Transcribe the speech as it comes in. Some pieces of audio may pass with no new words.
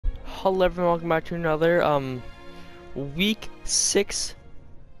Hello everyone, welcome back to another week 6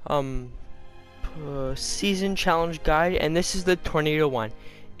 season challenge guide, and this is the tornado one.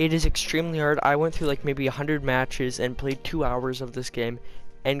 It is extremely hard. I went through like maybe 100 matches and played 2 hours of this game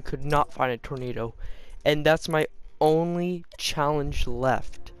and could not find a tornado, and that's my only challenge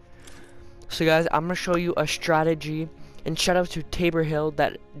left. So guys, I'm gonna show you a strategy, and shout out to Tabor Hill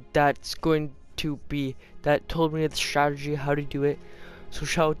that told me the strategy, how to do it. So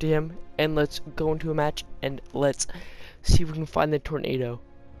shout out to him, and let's go into a match and let's see if we can find the tornado.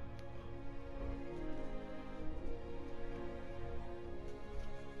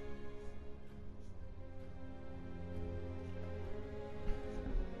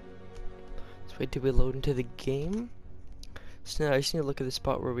 Let's wait till we load into the game. So now I just need to look at the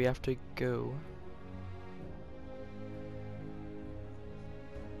spot where we have to go.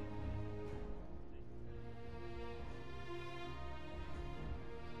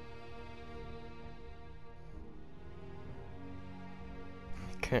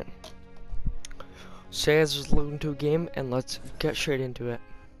 Okay. So guys, let's load into a game and let's get straight into it.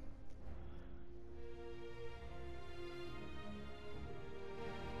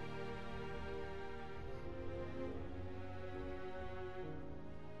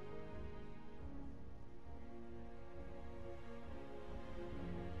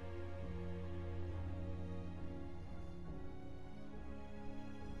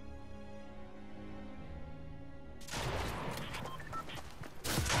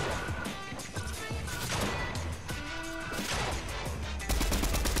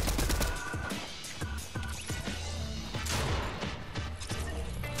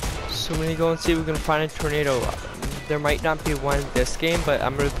 So when you go and see if we can find a tornado, there might not be one this game, but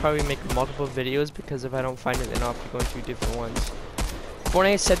I'm going to probably make multiple videos, because if I don't find it, then I'll have to go into different ones.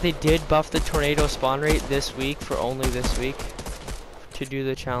 Fortnite said they did buff the tornado spawn rate this week, for only this week, to do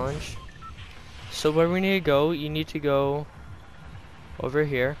the challenge. So where we need to go, you need to go over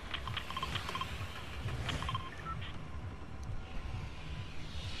here.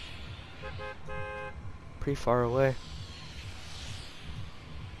 Pretty far away.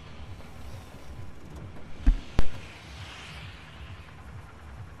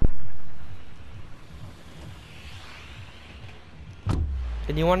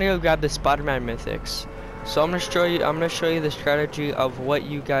 And you want to go grab the Spider-Man mythics. So I'm gonna show you the strategy of what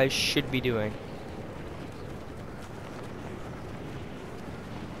you guys should be doing.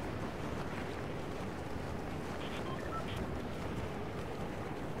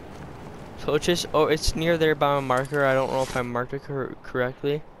 So it's near there by a marker. I don't know if I marked it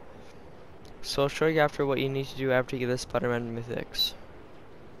correctly. So I'll show you after what you need to do after you get the Spider-Man mythics.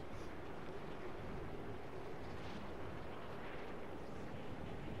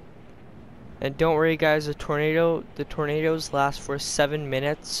 And don't worry guys, the tornadoes last for 7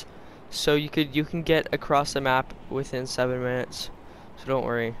 minutes. So you can get across the map within 7 minutes. So don't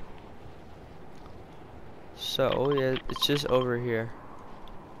worry. So yeah, it's just over here.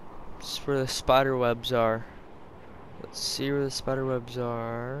 It's where the spider webs are. Let's see where the spider webs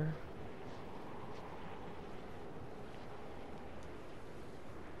are.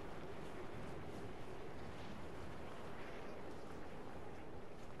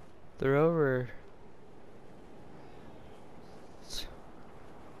 They're over.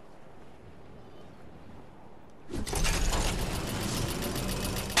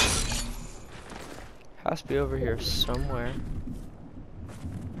 Has to be over here somewhere.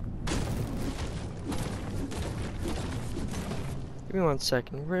 Give me 1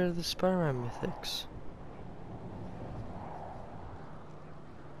 second. Where are the Spider-Man mythics?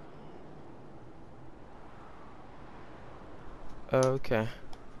 Okay.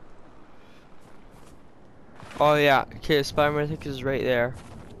 Oh yeah, okay, the Spider-Man mythic is right there.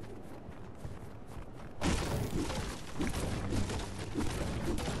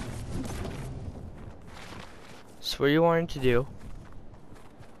 So what you're wanting to do,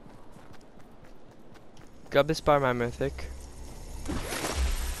 grab the Spider-Man mythic.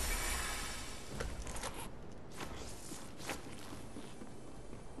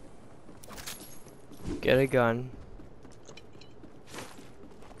 Get a gun.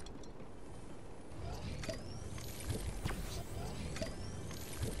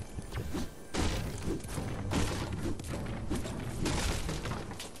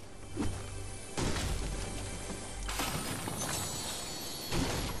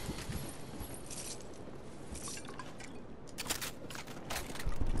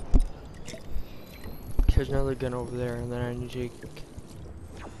 There's another gun over there, and then I need to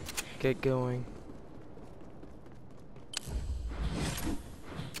get going.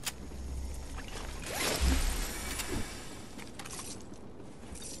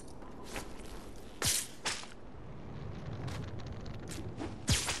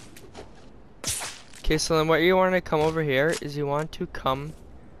 Okay, so then what you want to come over here is you want to come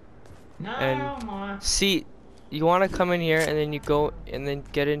and see, you want to come in here and then you go and then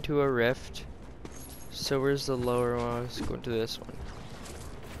get into a rift. So where's the lower one? Let's go to this one.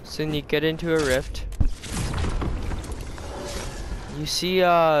 So then you get into a rift. You see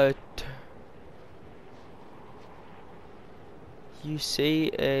you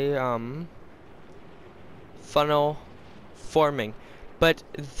see a funnel forming, but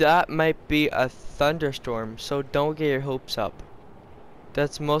that might be a thunderstorm, so don't get your hopes up.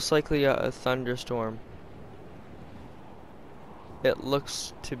 That's most likely a thunderstorm. It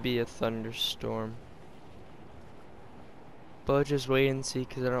looks to be a thunderstorm, but just wait and see,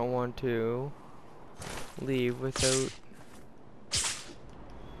 because I don't want to leave without.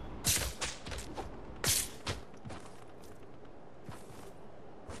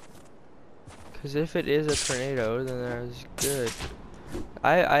 Because if it is a tornado, then that is good.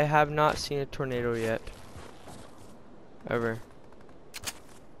 I have not seen a tornado yet. Ever.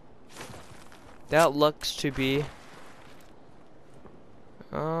 That looks to be...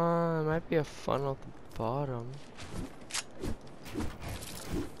 it might be a funnel at the bottom.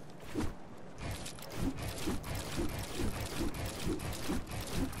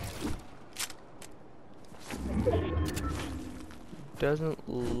 Doesn't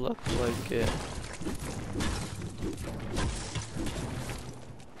look like it.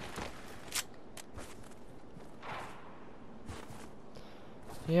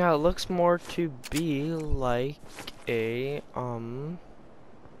 Yeah, it looks more to be like a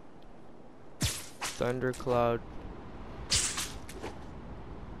thundercloud.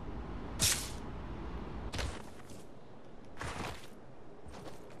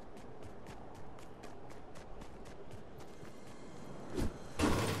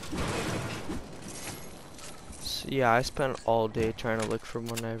 Yeah, I spent all day trying to look for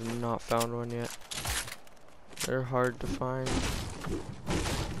one. I have not found one yet. They're hard to find.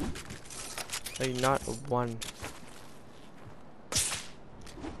 Like, not one.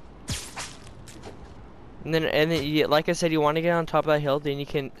 And then you, like I said, you want to get on top of that hill, then you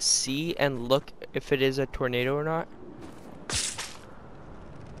can see and look if it is a tornado or not.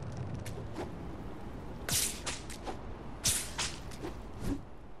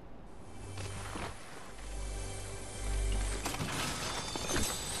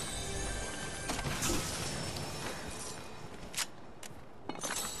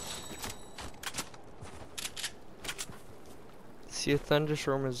 See, a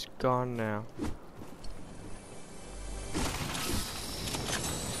thunderstorm is gone now.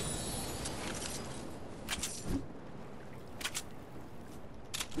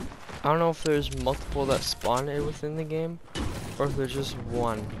 I don't know if there's multiple that spawn within the game, or if there's just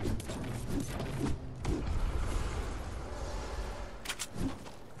one.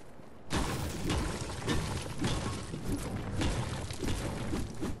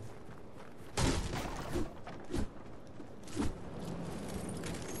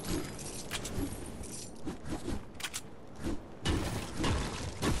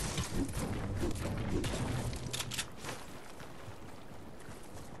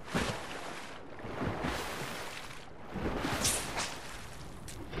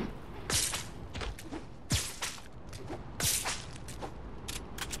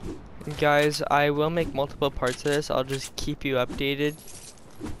 Guys, I will make multiple parts of this. I'll just keep you updated.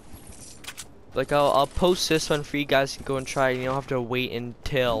 Like, I'll post this one for you guys to go and try, and you don't have to wait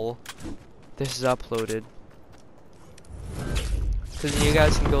until this is uploaded. Because you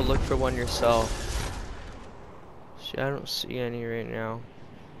guys can go look for one yourself. See, I don't see any right now.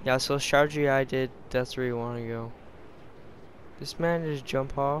 Yeah, so strategy I did, that's where you want to go. This man just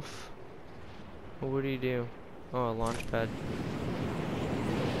jump off? What do you do? Oh, a launch pad.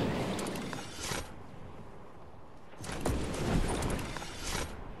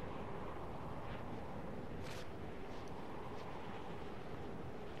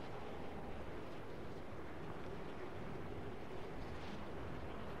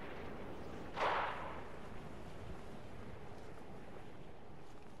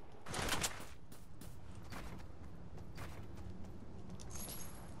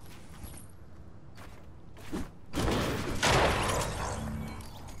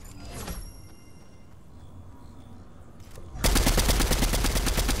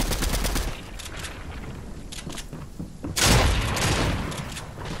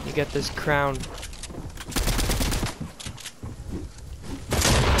 You get this crown.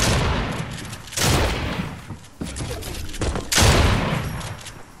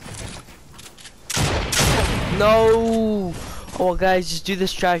 No! Oh, guys, just do the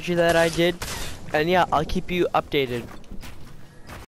strategy that I did, and yeah, I'll keep you updated.